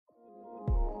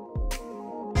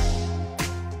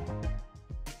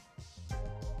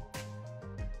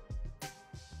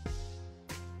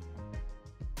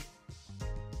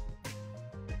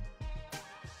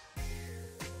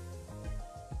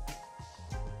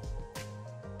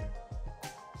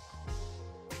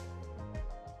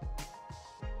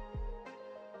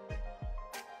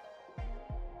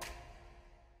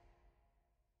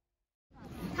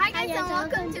guys and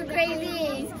welcome to Crazy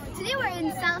Ace. Today we're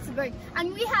in Salzburg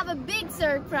and we have a big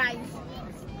surprise.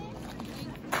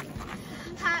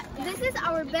 This is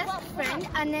our best friend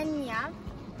Ananya.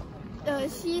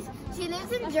 She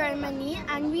lives in Germany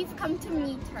and we've come to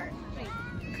meet her.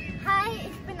 Hi,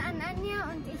 ich bin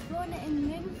Ananya und ich wohne in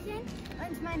München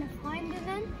und meine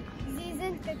Freundinnen, sie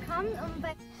sind gekommen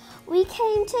We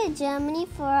came to Germany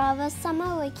for our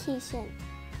summer vacation.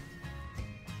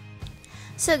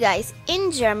 So guys,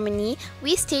 in Germany,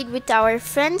 we stayed with our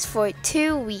friends for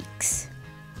 2 weeks.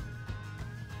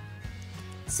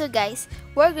 So guys,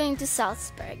 we're going to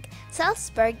Salzburg.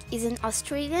 Salzburg is an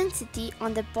Austrian city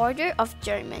on the border of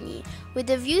Germany with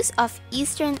the views of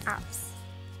Eastern Alps.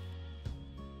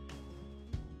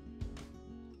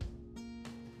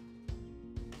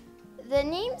 The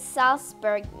name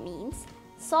Salzburg means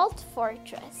Salt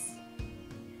Fortress.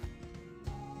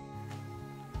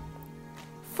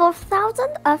 For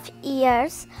thousands of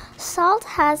years, salt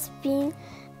has been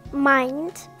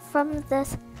mined from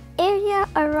this area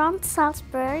around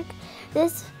Salzburg.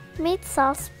 This made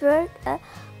Salzburg a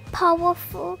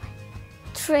powerful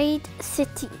trade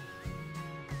city.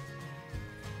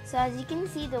 So as you can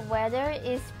see, the weather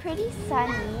is pretty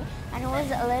sunny and it was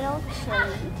a little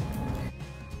chilly.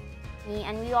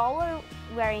 And we all were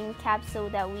wearing caps so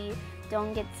that we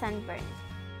don't get sunburned.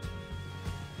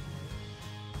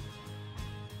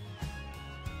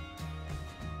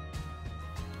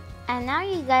 And now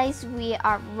you guys, we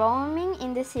are roaming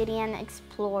in the city and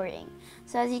exploring.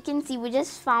 So as you can see, we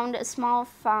just found a small,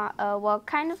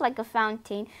 kind of like a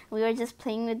fountain. We were just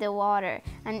playing with the water.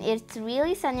 And it's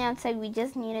really sunny outside, we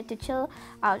just needed to chill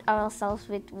out ourselves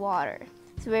with water.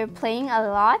 So we were playing a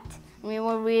lot.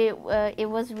 It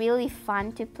was really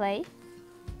fun to play.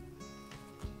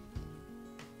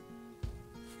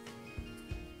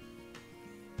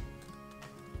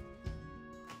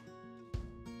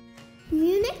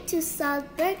 Munich to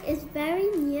Salzburg is very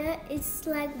near. It's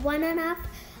like 1.5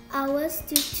 hours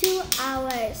to 2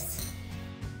 hours.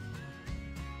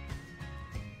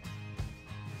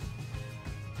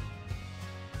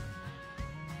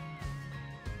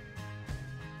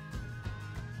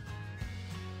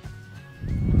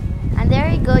 And there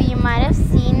you go, you might have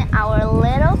seen our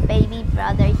little baby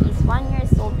brother. He's 1 year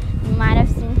old. You might have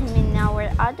seen him in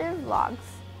our other vlogs.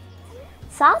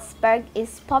 Salzburg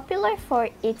is popular for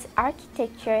its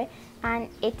architecture and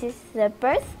it is the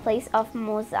birthplace of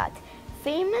Mozart,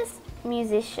 famous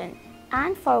musician,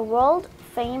 and for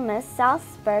world-famous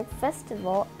Salzburg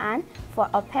Festival and for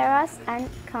operas and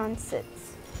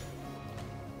concerts.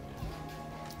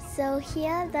 So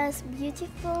here there's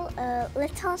beautiful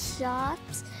little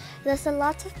shops. There's a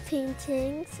lot of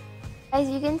paintings. As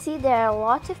you can see, there are a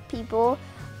lot of people.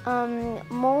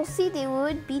 Mostly they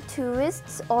would be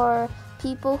tourists or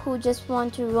people who just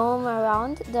want to roam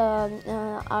around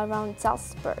around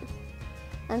Salzburg.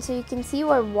 And so you can see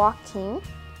we're walking.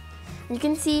 You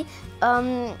can see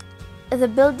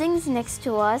the buildings next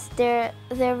to us. They're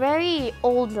very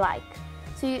old-like.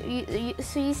 So you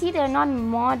see they're not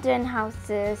modern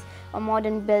houses or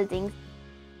modern buildings.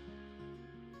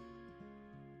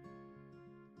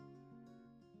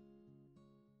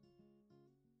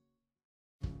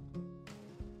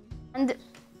 And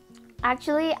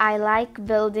actually, I like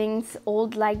buildings,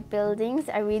 old-like buildings.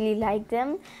 I really like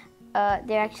them.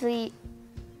 They're actually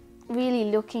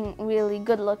really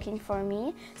good looking for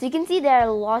me. So you can see there are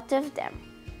a lot of them.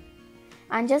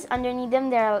 And just underneath them,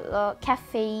 there are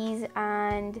cafes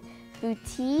and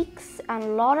boutiques and a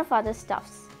lot of other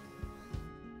stuffs.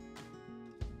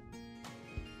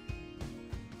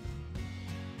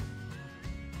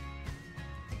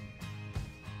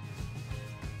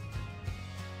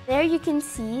 There you can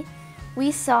see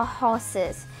we saw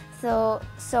horses. So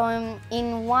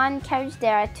in one carriage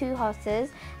there are 2 horses,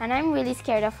 and I'm really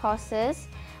scared of horses.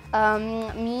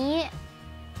 Me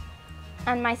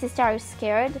and my sister are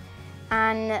scared,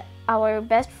 and our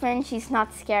best friend, she's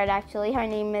not scared actually. Her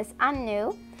name is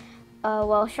Anu,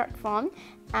 short form,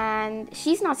 and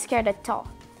she's not scared at all.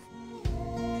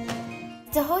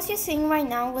 The horse you're seeing right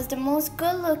now was the most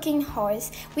good-looking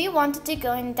horse. We wanted to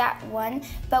go in that one,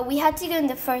 but we had to go in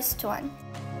the first one.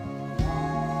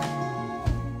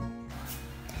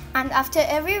 And after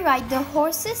every ride, the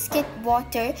horses get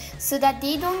water so that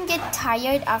they don't get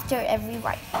tired after every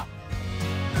ride.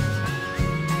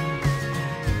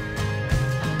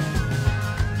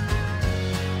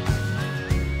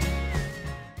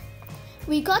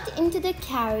 We got into the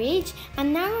carriage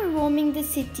and now we're roaming the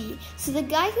city. So the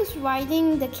guy who's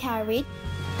riding the carriage,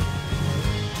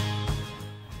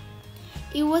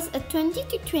 It was a 20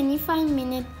 to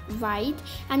 25-minute ride,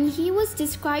 and he was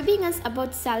describing us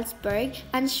about Salzburg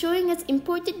and showing us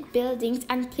important buildings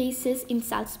and places in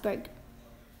Salzburg.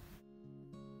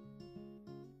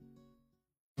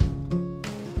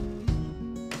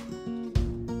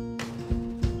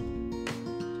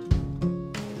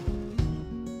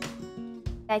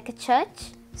 Like a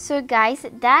church. So guys,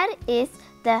 that is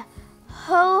the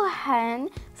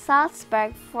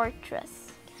Hohensalzburg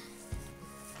fortress.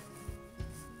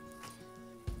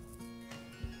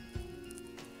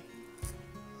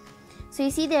 So you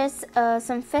see there's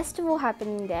some festival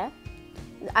happening there.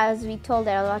 As we told,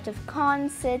 there are a lot of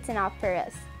concerts and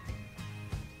operas.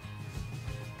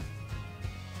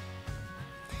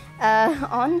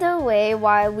 On the way,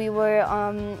 while we were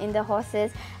in the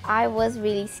horses, I was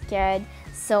really scared.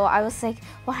 So I was like,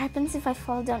 what happens if I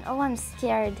fall down? Oh, I'm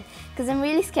scared. Because I'm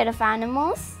really scared of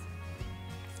animals.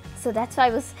 So that's why I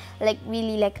was like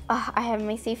really like, oh, I have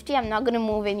my safety. I'm not going to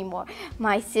move anymore.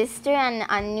 My sister and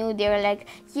Anu, they were like,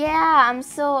 yeah, I'm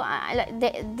so...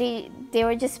 they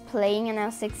were just playing and I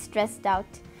was like stressed out.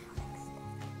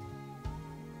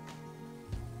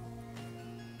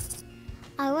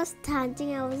 I was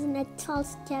standing, I wasn't at all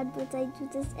scared, but I do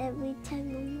this every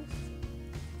time almost.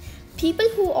 People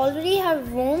who already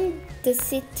have roamed the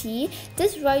city,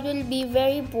 this ride will be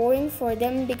very boring for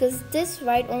them because this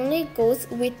ride only goes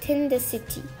within the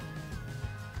city.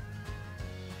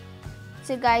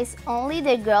 So guys, only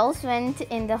the girls went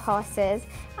in the horses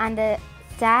and the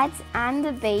dads and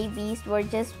the babies were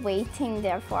just waiting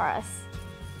there for us.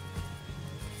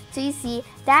 So you see,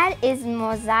 that is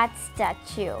Mozart's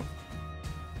statue.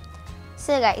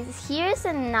 So guys, here's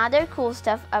another cool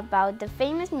stuff about the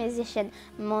famous musician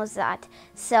Mozart.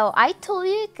 So I told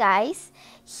you guys,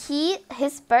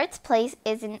 his birthplace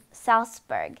is in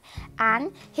Salzburg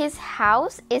and his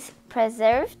house is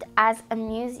preserved as a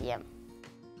museum.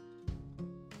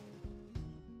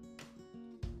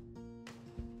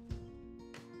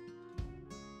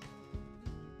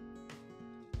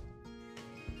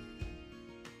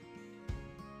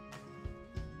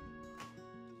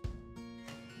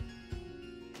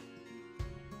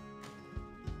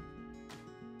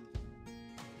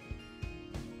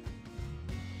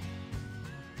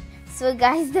 So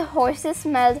guys, the horses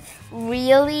smelled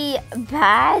really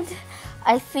bad.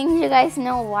 I think you guys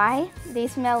know why. They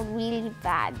smell really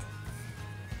bad.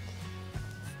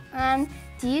 And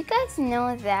do you guys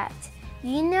know that?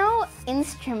 You know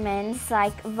instruments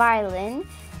like violin,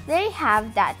 they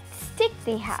have that stick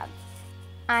they have.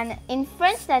 And in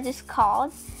French that is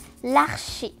called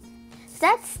l'archet.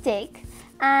 That stick,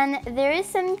 and there is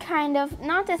some kind of,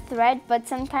 not a thread, but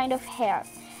some kind of hair.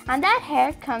 And that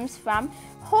hair comes from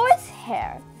horse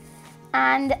hair,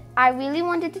 and I really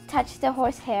wanted to touch the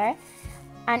horse hair,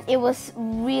 and it was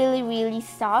really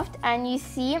soft, and you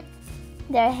see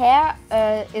their hair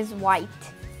is white.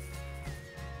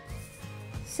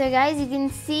 So guys, you can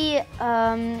see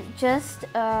just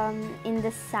in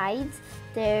the sides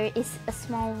there is a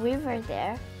small river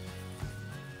there,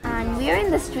 and we're in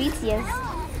the streets, yes,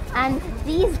 and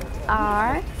these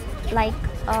are like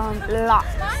locks.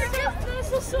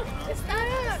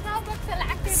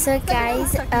 So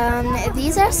guys,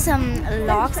 these are some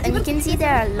locks, and you can see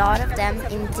there are a lot of them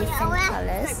in different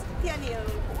colors.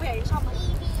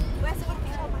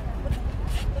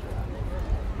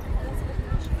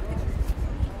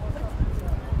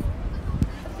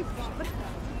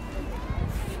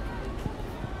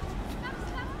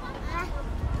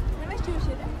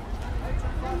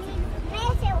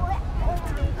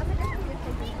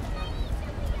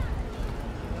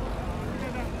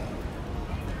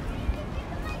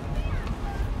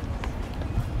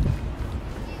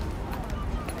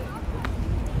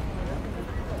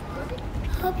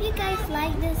 Hope you guys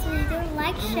like this video.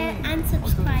 Like, share, and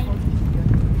subscribe.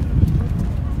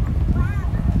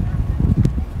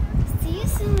 See you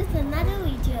soon with another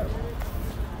video.